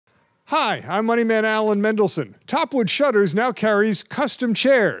Hi, I'm Moneyman Alan Mendelson. Topwood Shutters now carries custom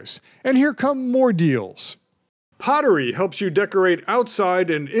chairs. And here come more deals. Pottery helps you decorate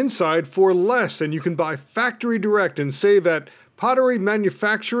outside and inside for less, and you can buy factory direct and save at Pottery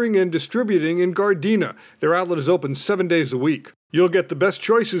Manufacturing and Distributing in Gardena. Their outlet is open 7 days a week. You'll get the best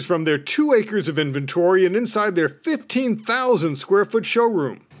choices from their 2 acres of inventory and inside their 15,000 square foot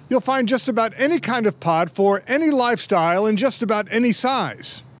showroom. You'll find just about any kind of pot for any lifestyle and just about any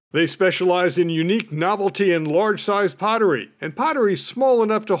size. They specialize in unique novelty and large-sized pottery, and pottery small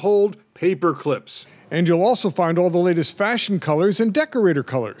enough to hold paper clips. And you'll also find all the latest fashion colors and decorator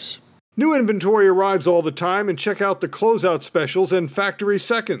colors. New inventory arrives all the time, and check out the closeout specials and factory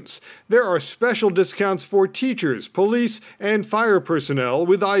seconds. There are special discounts for teachers, police, and fire personnel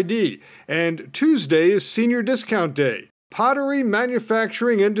with ID. And Tuesday is Senior Discount Day. Pottery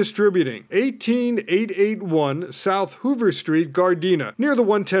Manufacturing and Distributing, 18881 South Hoover Street, Gardena, near the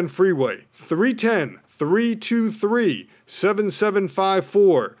 110 freeway,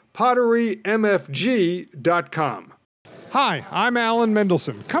 310-323-7754, potterymfg.com. Hi, I'm Alan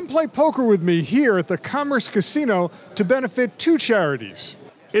Mendelson. Come play poker with me here at the Commerce Casino to benefit 2 charities.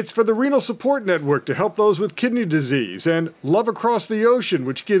 It's for the Renal Support Network to help those with kidney disease, and Love Across the Ocean,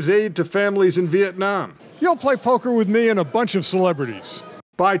 which gives aid to families in Vietnam. You'll play poker with me and a bunch of celebrities.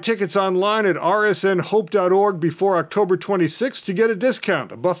 Buy tickets online at rsnhope.org before October 26th to get a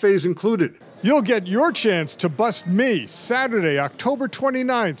discount. A buffet's included. You'll get your chance to bust me Saturday, October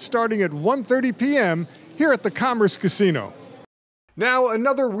 29th, starting at 1:30 p.m. here at the Commerce Casino. Now,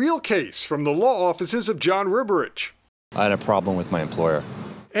 another real case from the law offices of John Ribberich. I had a problem with my employer.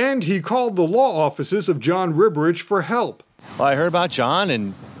 And he called the law offices of John Ribberich for help. Well, I heard about John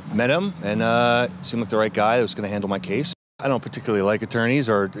and met him, and seemed like the right guy that was going to handle my case. I don't particularly like attorneys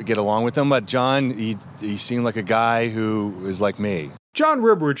or get along with them, but John, he seemed like a guy who was like me. John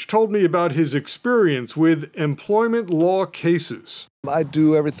Ribberich told me about his experience with employment law cases. I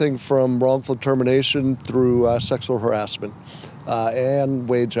do everything from wrongful termination through sexual harassment and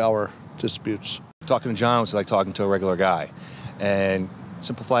wage hour disputes. Talking to John was like talking to a regular guy, and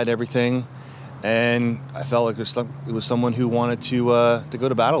simplified everything, and I felt like it was someone who wanted to go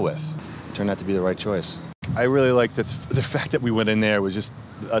to battle with. It turned out to be the right choice. I really like the fact that we went in there was just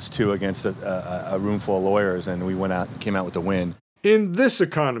us 2 against a room full of lawyers, and we came out with the win. In this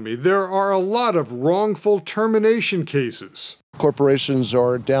economy, there are a lot of wrongful termination cases. Corporations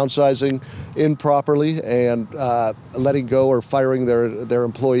are downsizing improperly and letting go or firing their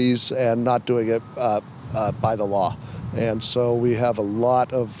employees and not doing it by the law. And so we have a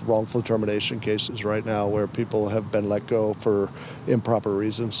lot of wrongful termination cases right now where people have been let go for improper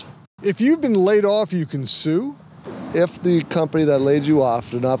reasons. If you've been laid off, you can sue? If the company that laid you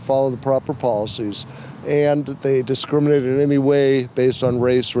off did not follow the proper policies and they discriminate in any way based on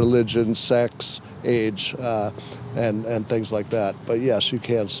race, religion, sex, age, and things like that. But yes, you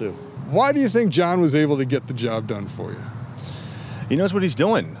can sue. Why do you think John was able to get the job done for you? He knows what he's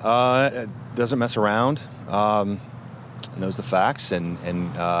doing. Doesn't mess around. Knows the facts and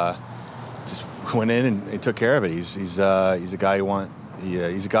just went in and took care of it. He's a guy you want.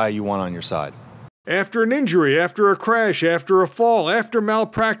 He's a guy you want on your side. After an injury, after a crash, after a fall, after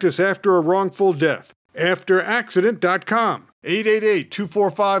malpractice, after a wrongful death. AfterAccident.com,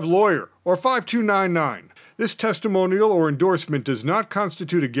 888-245-LAWYER or 5299. This testimonial or endorsement does not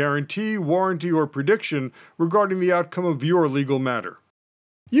constitute a guarantee, warranty, or prediction regarding the outcome of your legal matter.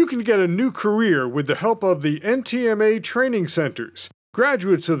 You can get a new career with the help of the NTMA training centers.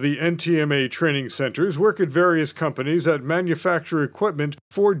 Graduates of the NTMA training centers work at various companies that manufacture equipment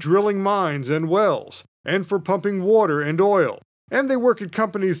for drilling mines and wells, and for pumping water and oil. And they work at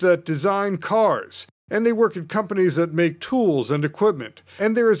companies that design cars, and they work at companies that make tools and equipment.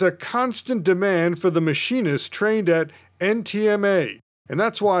 And there is a constant demand for the machinists trained at NTMA. And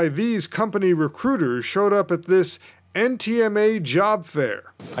that's why these company recruiters showed up at this NTMA job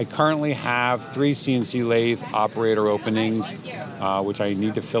fair. I currently have 3 CNC lathe operator openings, which I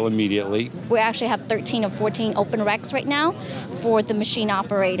need to fill immediately. We actually have 13 or 14 open recs right now for the machine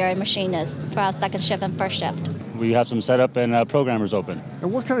operator and machinist for our second shift and first shift. We have some setup and programmers open.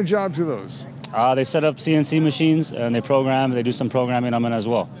 And what kind of jobs are those? They set up CNC machines and they program. They do some programming on it as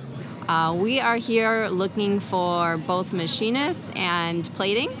well. We are here looking for both machinists and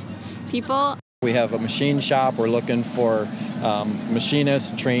plating people. We have a machine shop. We're looking for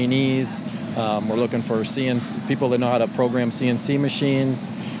machinists, trainees. We're looking for people that know how to program CNC machines.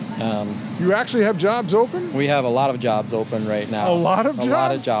 You actually have jobs open? We have a lot of jobs open right now. A lot of jobs? A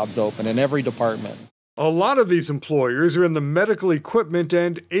lot of jobs open in every department. A lot of these employers are in the medical equipment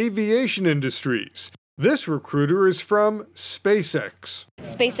and aviation industries. This recruiter is from SpaceX.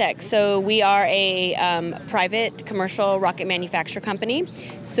 SpaceX. So we are a private commercial rocket manufacturer company.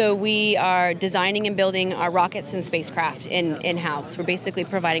 So we are designing and building our rockets and spacecraft in-house. We're basically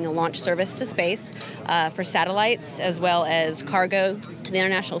providing a launch service to space for satellites as well as cargo to the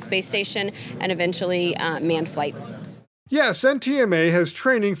International Space Station and eventually manned flight. Yes, NTMA has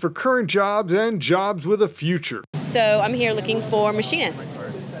training for current jobs and jobs with a future. So I'm here looking for machinists.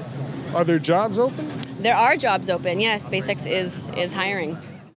 Are there jobs open? There are jobs open, yes. SpaceX is hiring.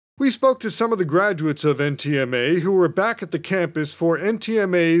 We spoke to some of the graduates of NTMA who were back at the campus for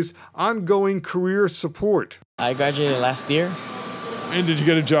NTMA's ongoing career support. I graduated last year. And did you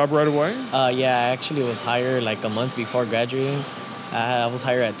get a job right away? Yeah, I actually was hired like a month before graduating. I was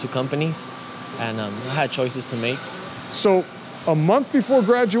hired at 2 companies, and I had choices to make. So a month before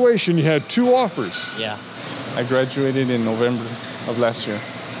graduation, you had 2 offers? Yeah. I graduated in November of last year.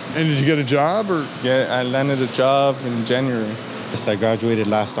 And did you get a job? Or? Yeah, I landed a job in January. Yes, I graduated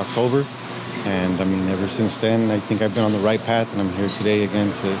last October, and I mean, ever since then, I think I've been on the right path, and I'm here today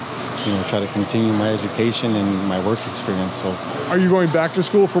again to, try to continue my education and my work experience. So, are you going back to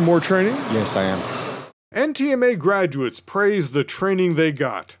school for more training? Yes, I am. NTMA graduates praise the training they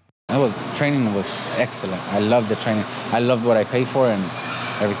got. Training was excellent. I loved the training. I loved what I paid for, and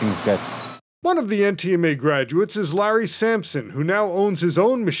everything's good. One of the NTMA graduates is Larry Sampson, who now owns his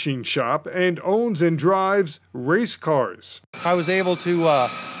own machine shop and owns and drives race cars. I was able to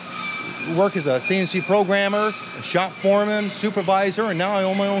work as a CNC programmer, a shop foreman, supervisor, and now I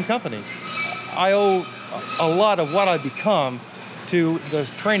own my own company. I owe a lot of what I've become to the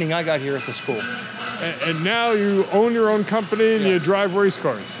training I got here at the school. And now you own your own company and you drive race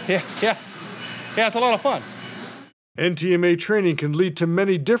cars. Yeah, it's a lot of fun. NTMA training can lead to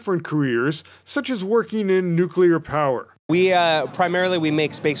many different careers, such as working in nuclear power. We primarily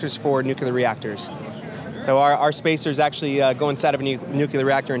make spacers for nuclear reactors. So our spacers actually go inside of a nuclear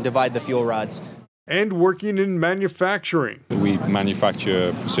reactor and divide the fuel rods. And working in manufacturing. We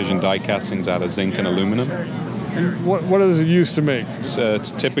manufacture precision die castings out of zinc and aluminum. And what does it use to make?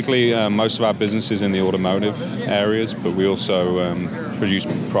 It's typically most of our business is in the automotive areas, but we also produce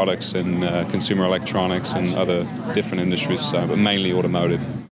products in consumer electronics and other different industries, but mainly automotive.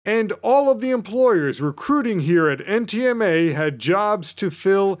 And all of the employers recruiting here at NTMA had jobs to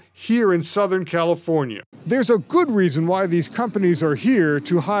fill here in Southern California. There's a good reason why these companies are here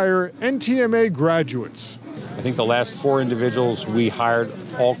to hire NTMA graduates. I think the last 4 individuals we hired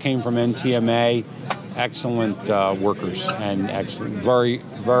all came from NTMA. Excellent workers and excellent, very,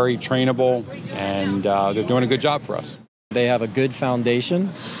 very trainable, and they're doing a good job for us. They have a good foundation.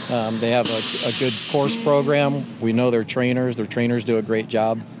 They have a good course program. We know their trainers. Their trainers do a great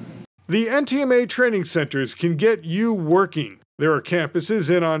job. The NTMA training centers can get you working. There are campuses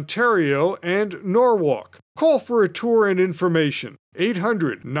in Ontario and Norwalk. Call for a tour and information.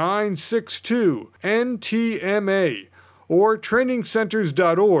 800-962-NTMA. or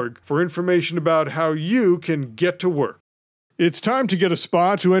trainingcenters.org for information about how you can get to work. It's time to get a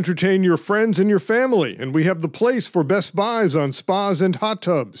spa to entertain your friends and your family, and we have the place for best buys on spas and hot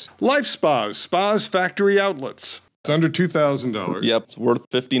tubs. Life Spas, Spas Factory Outlets. It's under $2,000. Yep, it's worth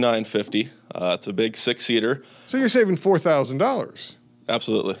 $59.50. It's a big 6-seater. So you're saving $4,000.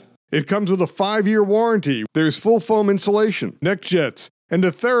 Absolutely. It comes with a 5-year warranty. There's full foam insulation, neck jets, and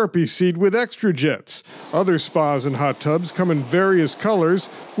a therapy seat with extra jets. Other spas and hot tubs come in various colors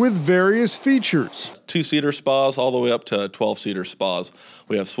with various features. 2-seater spas all the way up to 12-seater spas.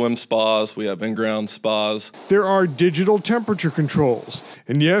 We have swim spas, we have in-ground spas. There are digital temperature controls.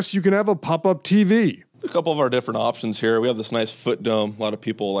 And yes, you can have a pop-up TV. A couple of our different options here. We have this nice foot dome. A lot of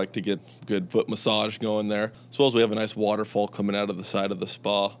people like to get good foot massage going there. As well as we have a nice waterfall coming out of the side of the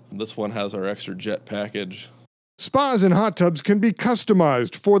spa. This one has our extra jet package. Spas and hot tubs can be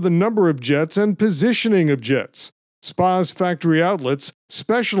customized for the number of jets and positioning of jets. Spas Factory Outlets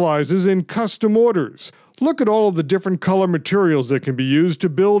specializes in custom orders. Look at all of the different color materials that can be used to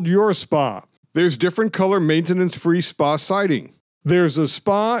build your spa. There's different color maintenance-free spa siding. There's a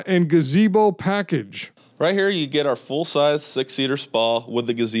spa and gazebo package. Right here you get our full-size 6-seater spa with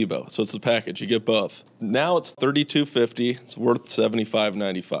the gazebo. So it's the package, you get both. Now it's $32.50, it's worth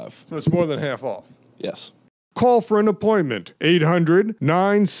 $75.95. So it's more than half off. Yes. Call for an appointment,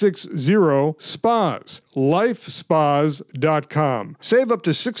 800-960-SPAS, lifespas.com. Save up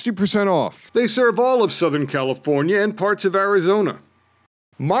to 60% off. They serve all of Southern California and parts of Arizona.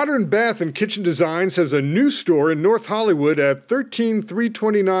 Modern Bath and Kitchen Designs has a new store in North Hollywood at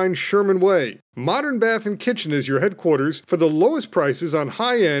 13329 Sherman Way. Modern Bath and Kitchen is your headquarters for the lowest prices on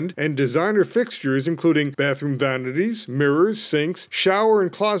high-end and designer fixtures, including bathroom vanities, mirrors, sinks, shower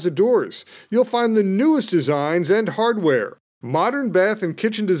and closet doors. You'll find the newest designs and hardware. Modern Bath and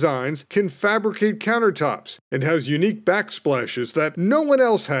Kitchen Designs can fabricate countertops and has unique backsplashes that no one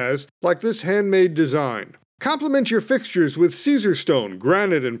else has, like this handmade design. Complement your fixtures with Caesar stone,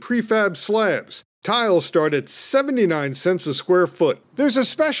 granite, and prefab slabs. Tiles start at 79 cents a square foot. There's a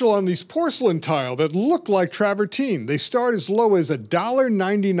special on these porcelain tile that look like travertine. They start as low as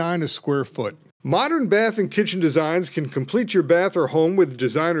 $1.99 a square foot. Modern Bath and Kitchen Designs can complete your bath or home with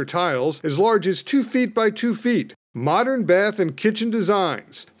designer tiles as large as 2 feet by 2 feet. Modern Bath and Kitchen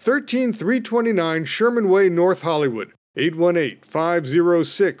Designs, 13329 Sherman Way, North Hollywood,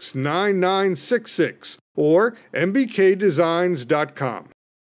 818-506-9966, or mbkdesigns.com.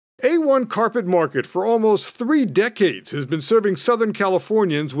 A1 Carpet Market for almost 3 decades has been serving Southern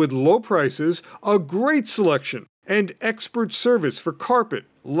Californians with low prices, a great selection, and expert service for carpet,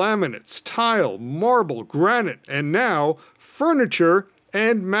 laminates, tile, marble, granite, and now furniture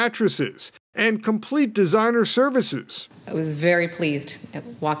and mattresses, and complete designer services. I was very pleased at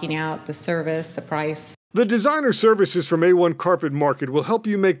walking out, the service, the price. The designer services from A1 Carpet Market will help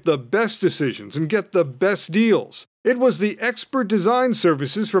you make the best decisions and get the best deals. It was the expert design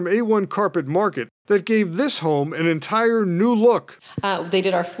services from A1 Carpet Market that gave this home an entire new look. They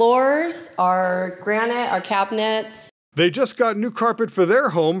did our floors, our granite, our cabinets. They just got new carpet for their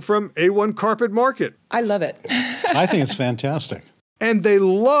home from A1 Carpet Market. I love it. I think it's fantastic. And they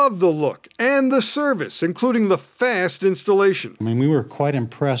love the look and the service, including the fast installation. I mean, we were quite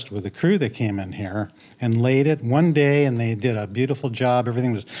impressed with the crew that came in here and laid it one day, and they did a beautiful job.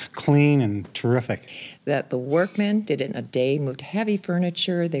 Everything was clean and terrific. That the workmen did it in a day, moved heavy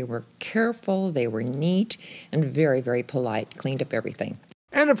furniture. They were careful, they were neat, and very, very polite, cleaned up everything.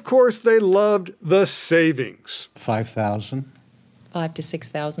 And of course, they loved the savings. $5,000. $5,000 to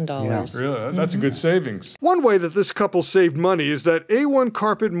 $6,000. Yeah, really, that's a good savings. One way that this couple saved money is that A1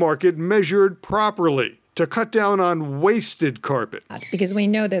 Carpet Market measured properly to cut down on wasted carpet. Because we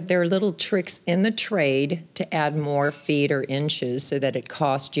know that there are little tricks in the trade to add more feet or inches so that it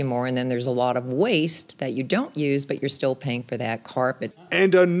costs you more, and then there's a lot of waste that you don't use, but you're still paying for that carpet.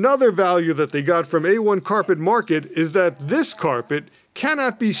 And another value that they got from A1 Carpet Market is that this carpet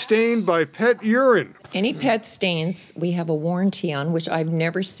cannot be stained by pet urine. Any pet stains we have a warranty on, which I've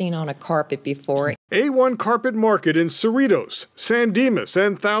never seen on a carpet before. A1 Carpet Market in Cerritos, San Dimas,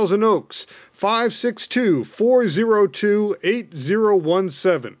 and Thousand Oaks.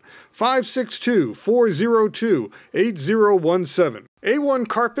 562-402-8017. 562-402-8017.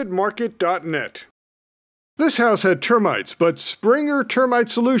 A1carpetmarket.net. This house had termites, but Springer Termite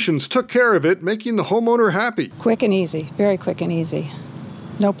Solutions took care of it, making the homeowner happy. Quick and easy, very quick and easy.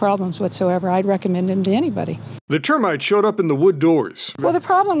 No problems whatsoever. I'd recommend them to anybody. The termites showed up in the wood doors. Well, the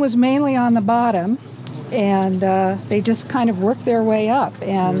problem was mainly on the bottom, and they just kind of worked their way up,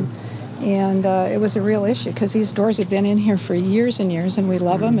 and it was a real issue because these doors have been in here for years and years, and we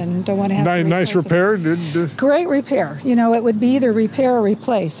love them and don't want to have to nice repair. Great repair. You know, it would be either repair or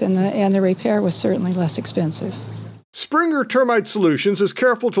replace, and the repair was certainly less expensive. Springer Termite Solutions is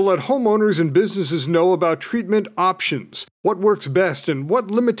careful to let homeowners and businesses know about treatment options, what works best, and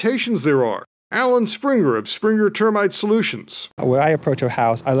what limitations there are. Alan Springer of Springer Termite Solutions. When I approach a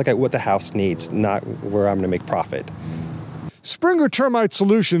house, I look at what the house needs, not where I'm going to make profit. Springer Termite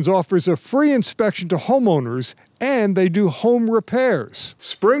Solutions offers a free inspection to homeowners, and they do home repairs.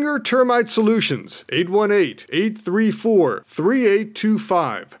 Springer Termite Solutions,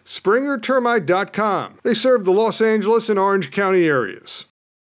 818-834-3825. SpringerTermite.com. They serve the Los Angeles and Orange County areas.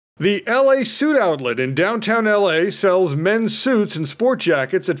 The LA Suit Outlet in downtown LA sells men's suits and sport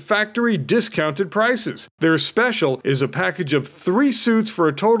jackets at factory discounted prices. Their special is a package of 3 suits for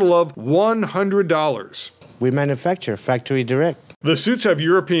a total of $100. We manufacture factory direct. The suits have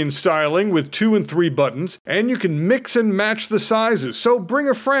European styling with 2 and 3 buttons, and you can mix and match the sizes, so bring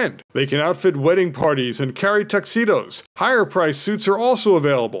a friend. They can outfit wedding parties and carry tuxedos. Higher price suits are also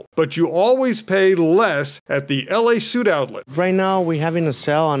available, but you always pay less at the LA Suit Outlet. Right now, we're having a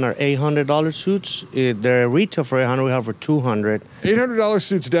sale on our $800 suits. They're retail for $800, we have for $200. $800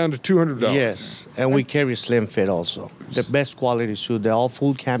 suits down to $200. Yes, and we carry slim fit also. The best quality suit. They're all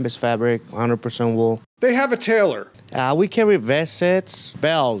full canvas fabric, 100% wool. They have a tailor. We carry vest sets,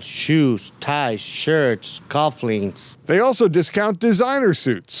 belts, shoes, ties, shirts, cufflinks. They also discount designer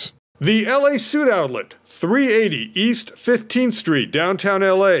suits. The LA Suit Outlet, 380 East 15th Street, downtown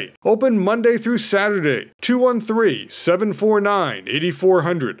LA. Open Monday through Saturday,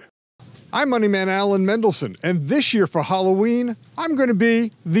 213-749-8400. I'm Moneyman Alan Mendelson, and this year for Halloween, I'm going to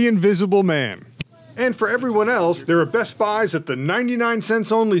be the Invisible Man. And for everyone else, there are Best Buys at the 99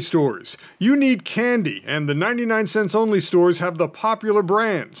 cents only stores. You need candy, and the 99 cents only stores have the popular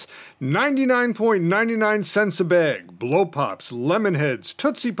brands. 99.99 cents a bag, Blow Pops, Lemon Heads,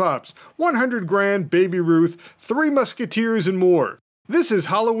 Tootsie Pops, 100 Grand, Baby Ruth, Three Musketeers, and more. This is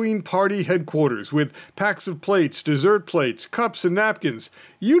Halloween party headquarters with packs of plates, dessert plates, cups, and napkins.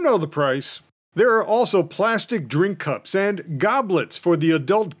 You know the price. There are also plastic drink cups and goblets for the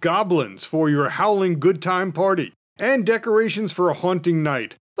adult goblins for your howling good time party. And decorations for a haunting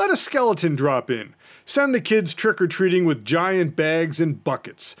night. Let a skeleton drop in. Send the kids trick-or-treating with giant bags and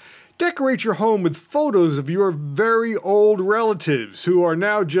buckets. Decorate your home with photos of your very old relatives who are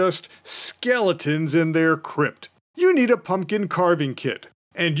now just skeletons in their crypt. You need a pumpkin carving kit.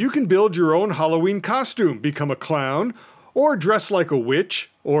 And you can build your own Halloween costume, become a clown, or dress like a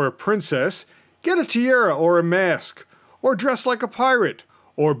witch or a princess. Get a tiara or a mask, or dress like a pirate,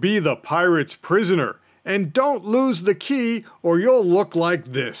 or be the pirate's prisoner. And don't lose the key or you'll look like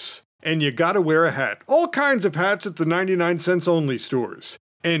this. And you gotta wear a hat. All kinds of hats at the 99 cents only stores.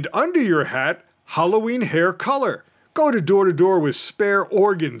 And under your hat, Halloween hair color. Go to door with spare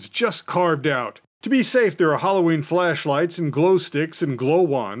organs just carved out. To be safe, there are Halloween flashlights and glow sticks and glow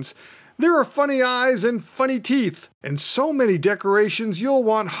wands. There are funny eyes and funny teeth, and so many decorations you'll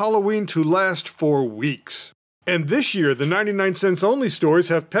want Halloween to last for weeks. And this year, the 99 cents only stores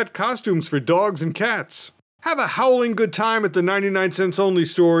have pet costumes for dogs and cats. Have a howling good time at the 99 cents only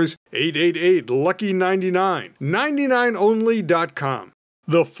stores, 888-LUCKY-99, 99only.com.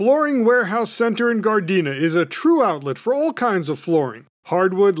 The Flooring Warehouse Center in Gardena is a true outlet for all kinds of flooring,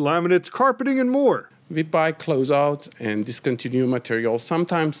 hardwood, laminates, carpeting, and more. We buy closeout and discontinued material,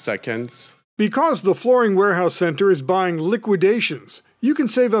 sometimes seconds. Because the Flooring Warehouse Center is buying liquidations, you can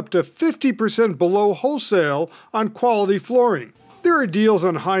save up to 50% below wholesale on quality flooring. There are deals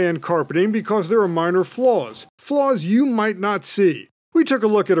on high-end carpeting because there are minor flaws you might not see. We took a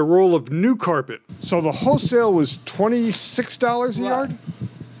look at a roll of new carpet. So the wholesale was $26 a yard?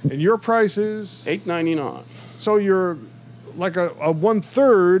 And your price is? $8.99. So you're like a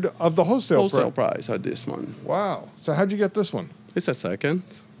 1/3 of the wholesale price at this one. Wow. So how'd you get this one? It's a second.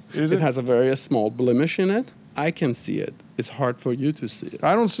 Is it? It has a very small blemish in it. I can see it. It's hard for you to see it.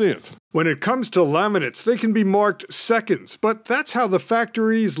 I don't see it. When it comes to laminates, they can be marked seconds, but that's how the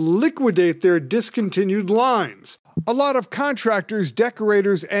factories liquidate their discontinued lines. A lot of contractors,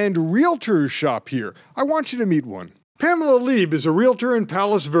 decorators, and realtors shop here. I want you to meet one. Pamela Lieb is a realtor in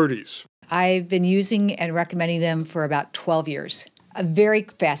Palos Verdes. I've been using and recommending them for about 12 years. A very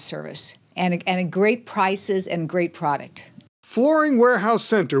fast service and great prices and great product. Flooring Warehouse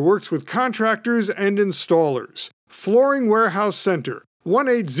Center works with contractors and installers. Flooring Warehouse Center,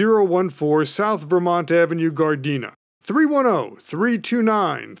 18014 South Vermont Avenue, Gardena.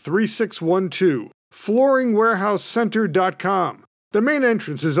 310-329-3612. FlooringWarehouseCenter.com. The main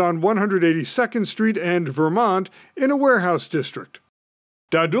entrance is on 182nd Street and Vermont in a warehouse district.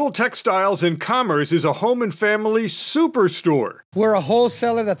 Dadul Textiles and Commerce is a home and family superstore. We're a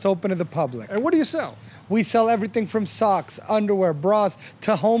wholesaler that's open to the public. And what do you sell? We sell everything from socks, underwear, bras,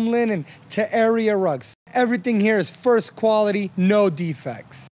 to home linen, to area rugs. Everything here is first quality, no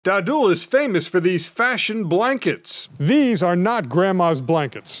defects. Dadul is famous for these fashion blankets. These are not grandma's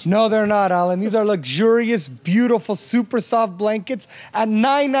blankets. No, they're not, Alan. These are luxurious, beautiful, super soft blankets at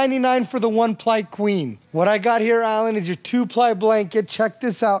 $9.99 for the one-ply queen. What I got here, Alan, is your two-ply blanket. Check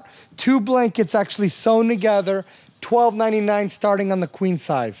this out. 2 blankets actually sewn together, $12.99 starting on the queen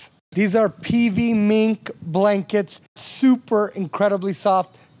size. These are PV mink blankets, super incredibly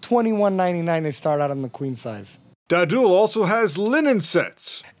soft, $21.99 they start out on the queen size. Dadul also has linen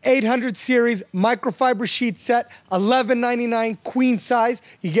sets. 800 series microfiber sheet set, $11.99 queen size.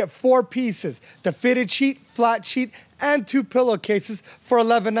 You get 4 pieces, the fitted sheet, flat sheet, and 2 pillowcases for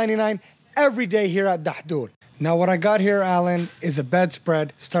 $11.99 every day here at Dadul. Now what I got here, Alan, is a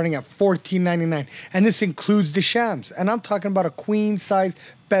bedspread starting at $14.99, and this includes the shams. And I'm talking about a queen size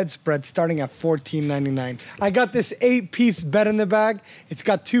bedspread starting at $14.99. I got this 8-piece bed in the bag. It's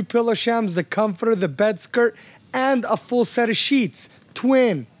got 2 pillow shams, the comforter, the bed skirt, and a full set of sheets.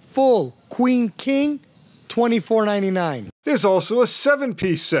 Twin, full, queen, king, $24.99. There's also a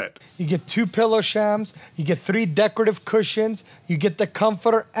 7-piece set. You get 2 pillow shams, you get 3 decorative cushions, you get the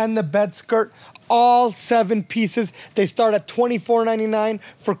comforter and the bed skirt, all 7 pieces. They start at $24.99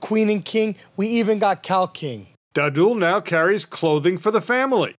 for queen and king. We even got Cal King. Dadul now carries clothing for the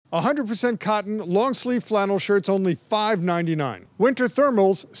family. 100% cotton, long-sleeve flannel shirts only $5.99. Winter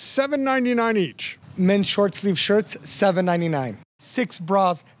thermals, $7.99 each. Men's short sleeve shirts, $7.99. 6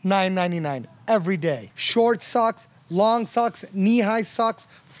 bras, $9.99 every day. Short socks, long socks, knee-high socks,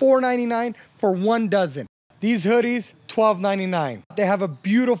 $4.99 for 1 dozen. These hoodies, $12.99. They have a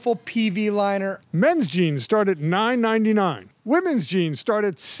beautiful PV liner. Men's jeans start at $9.99. Women's jeans start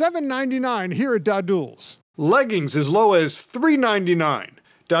at $7.99 here at Dadul's. Leggings as low as $3.99.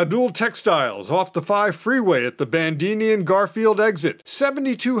 Dadul Textiles off the 5 freeway at the Bandini and Garfield exit.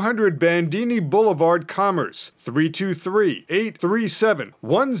 7200 Bandini Boulevard, Commerce.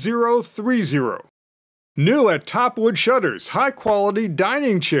 323-837-1030. New at Top Wood Shutters, high-quality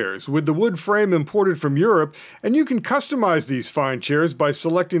dining chairs with the wood frame imported from Europe, and you can customize these fine chairs by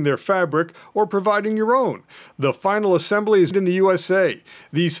selecting their fabric or providing your own. The final assembly is in the USA.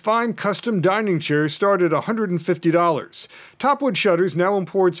 These fine custom dining chairs start at $150. Top Wood Shutters now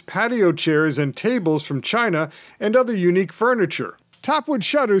imports patio chairs and tables from China and other unique furniture. Top Wood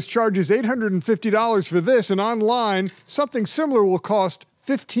Shutters charges $850 for this, and online, something similar will cost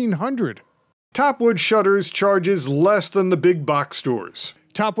 $1,500. Topwood Shutters charges less than the big box stores.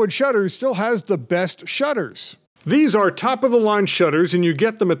 Topwood Shutters still has the best shutters. These are top-of-the-line shutters, and you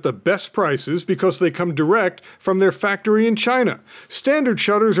get them at the best prices because they come direct from their factory in China. Standard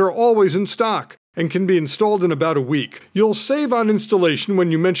shutters are always in stock and can be installed in about a week. You'll save on installation when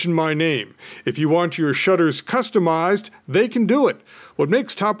you mention my name. If you want your shutters customized, they can do it. What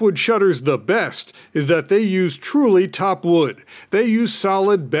makes Topwood Shutters the best is that they use truly top wood. They use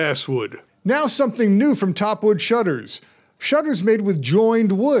solid basswood. Now something new from Topwood Shutters. Shutters made with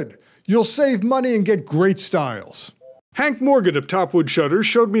joined wood. You'll save money and get great styles. Hank Morgan of Topwood Shutters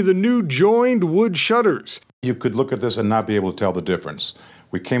showed me the new joined wood shutters. You could look at this and not be able to tell the difference.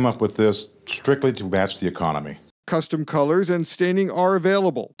 We came up with this strictly to match the economy. Custom colors and staining are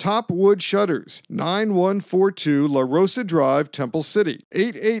available. Topwood Shutters, 9142 La Rosa Drive, Temple City,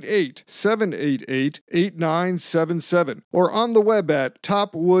 888-788-8977, or on the web at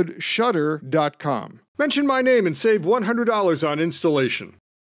topwoodshutter.com. Mention my name and save $100 on installation.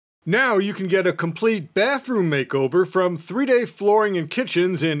 Now you can get a complete bathroom makeover from 3-day flooring and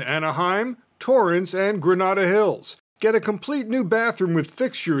kitchens in Anaheim, Torrance, and Granada Hills. Get a complete new bathroom with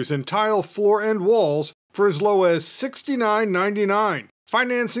fixtures and tile floor and walls for as low as $69.99.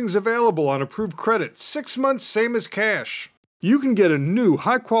 Financing's available on approved credit, 6 months same as cash. You can get a new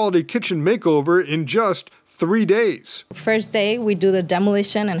high-quality kitchen makeover in just 3 days. First day, we do the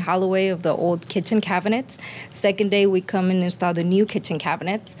demolition and holloway of the old kitchen cabinets. Second day, we come and install the new kitchen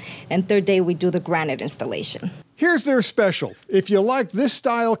cabinets. And third day, we do the granite installation. Here's their special. If you like this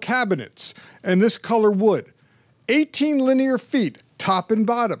style cabinets and this color wood, 18 linear feet, top and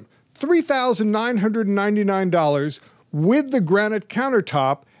bottom, $3,999 with the granite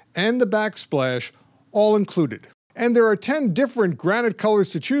countertop and the backsplash, all included. And there are 10 different granite colors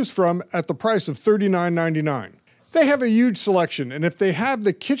to choose from at the price of $39.99. They have a huge selection, and if they have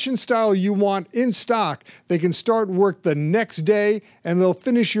the kitchen style you want in stock, they can start work the next day and they'll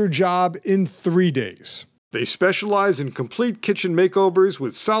finish your job in 3 days. They specialize in complete kitchen makeovers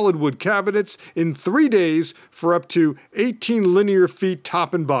with solid wood cabinets in 3 days for up to 18 linear feet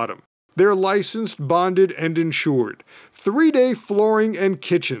top and bottom. They're licensed, bonded, and insured. 3-day flooring and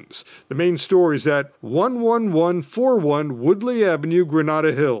kitchens. The main store is at 11141 Woodley Avenue,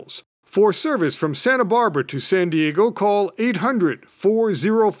 Granada Hills. For service from Santa Barbara to San Diego, call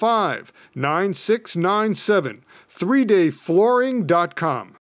 800-405-9697.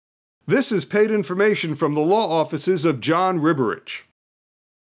 3dayflooring.com. This is paid information from the law offices of John Ribberich.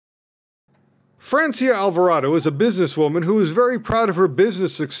 Francia Alvarado is a businesswoman who is very proud of her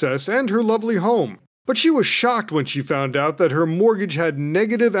business success and her lovely home. But she was shocked when she found out that her mortgage had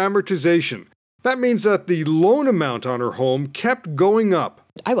negative amortization. That means that the loan amount on her home kept going up.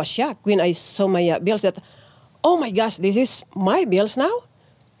 I was shocked when I saw my bills that, oh my gosh, this is my bills now?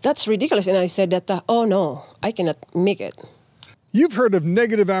 That's ridiculous. And I said that, oh no, I cannot make it. You've heard of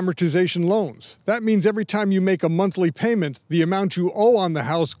negative amortization loans. That means every time you make a monthly payment, the amount you owe on the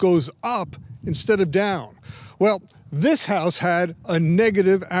house goes up instead of down. Well, this house had a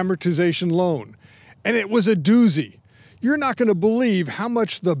negative amortization loan, and it was a doozy. You're not going to believe how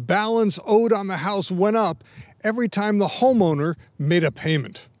much the balance owed on the house went up every time the homeowner made a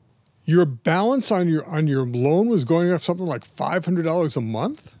payment. Your balance on your loan was going up something like $500 a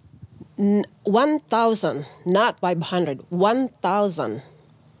month? 1,000, not 500, 1,000.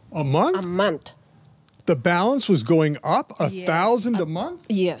 A month? A month. The balance was going up $1,000 a month?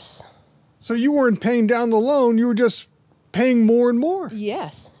 Yes. So you weren't paying down the loan, you were just paying more and more?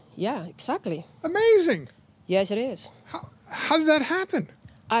 Yes. Yeah, exactly. Amazing. Yes, it is. How did that happen?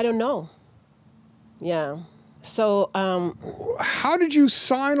 I don't know. Yeah. So, how did you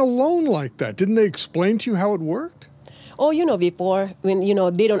sign a loan like that? Didn't they explain to you how it worked? Oh, before, when,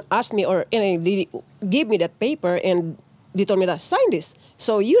 they don't ask me or they give me that paper and they told me that sign this.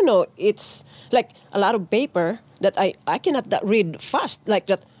 So, it's like a lot of paper that I cannot read fast, like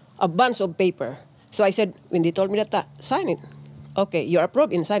that, a bunch of paper. So I said, when they told me that, sign it. Okay, you're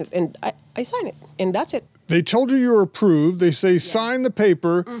approved and sign it. And I sign it, and that's it. They told you you're approved. They say sign the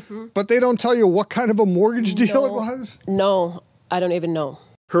paper, but they don't tell you what kind of a mortgage deal it was? No, I don't even know.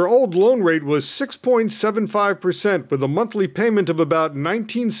 Her old loan rate was 6.75% with a monthly payment of about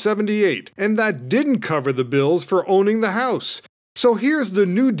 $19.78, and that didn't cover the bills for owning the house. So here's the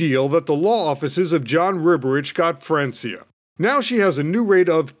new deal that the law offices of John Riberich got Francia. Now she has a new rate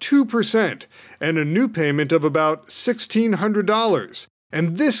of 2% and a new payment of about $1,600.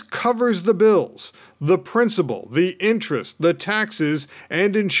 And this covers the bills, the principal, the interest, the taxes,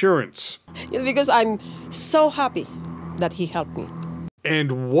 and insurance. Because I'm so happy that he helped me.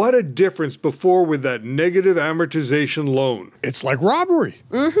 And what a difference before with that negative amortization loan. It's like robbery.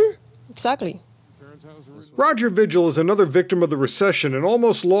 Exactly. Roger Vigil is another victim of the recession and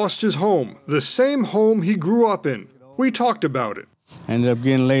almost lost his home, the same home he grew up in. We talked about it. I ended up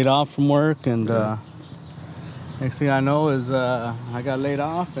getting laid off from work, and next thing I know is I got laid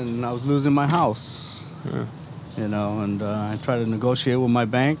off and I was losing my house. And I tried to negotiate with my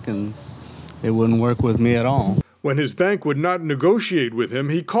bank, and it wouldn't work with me at all. When his bank would not negotiate with him,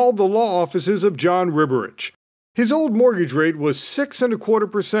 he called the law offices of John Riberich. His old mortgage rate was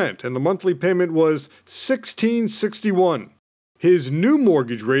 6.25%, and the monthly payment was $1,661. His new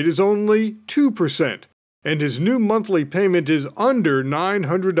mortgage rate is only 2%, and his new monthly payment is under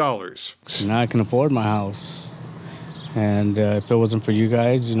 $900. Now I can afford my house. And if it wasn't for you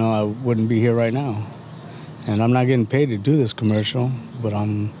guys, I wouldn't be here right now. And I'm not getting paid to do this commercial, but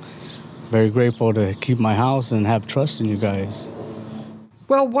I'm very grateful to keep my house and have trust in you guys.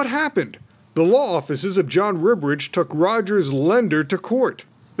 Well, what happened? The law offices of John Riberich took Roger's lender to court.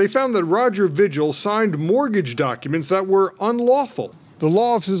 They found that Roger Vigil signed mortgage documents that were unlawful. The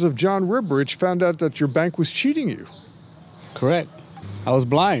law offices of John Riberich found out that your bank was cheating you. Correct. I was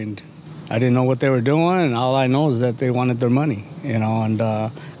blind. I didn't know what they were doing, and all I know is that they wanted their money, and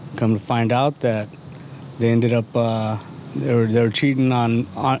come to find out that they ended up they were cheating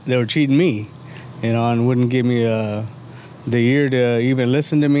they were cheating me, and wouldn't give me the year to even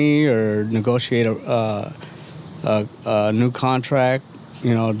listen to me or negotiate a new contract,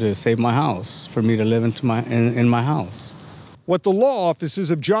 to save my house, for me to live in my house. What the law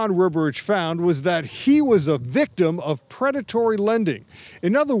offices of John Riberich found was that he was a victim of predatory lending.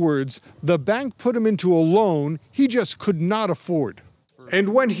 In other words, the bank put him into a loan he just could not afford. And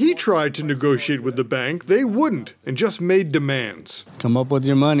when he tried to negotiate with the bank, they wouldn't and just made demands. Come up with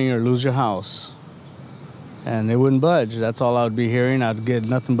your money or lose your house. And they wouldn't budge. That's all I would be hearing. I'd get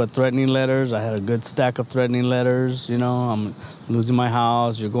nothing but threatening letters. I had a good stack of threatening letters. I'm losing my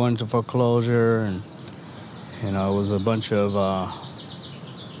house, you're going to foreclosure, and it was a bunch of,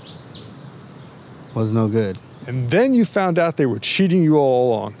 was no good. And then you found out they were cheating you all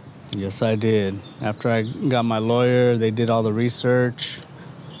along. Yes, I did. After I got my lawyer, they did all the research,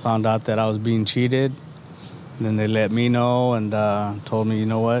 found out that I was being cheated. And then they let me know and told me, you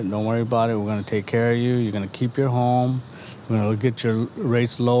know what, don't worry about it. We're going to take care of you. You're going to keep your home. We're going to get your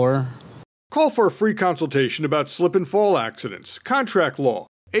rates lower. Call for a free consultation about slip and fall accidents, contract law,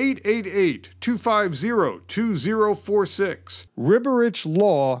 888-250-2046,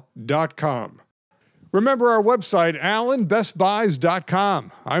 riberichlaw.com. Remember our website,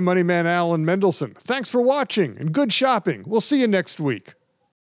 AlanBestBuys.com. I'm Moneyman Alan Mendelson. Thanks for watching and good shopping. We'll see you next week.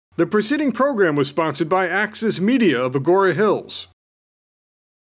 The preceding program was sponsored by Axis Media of Agora Hills.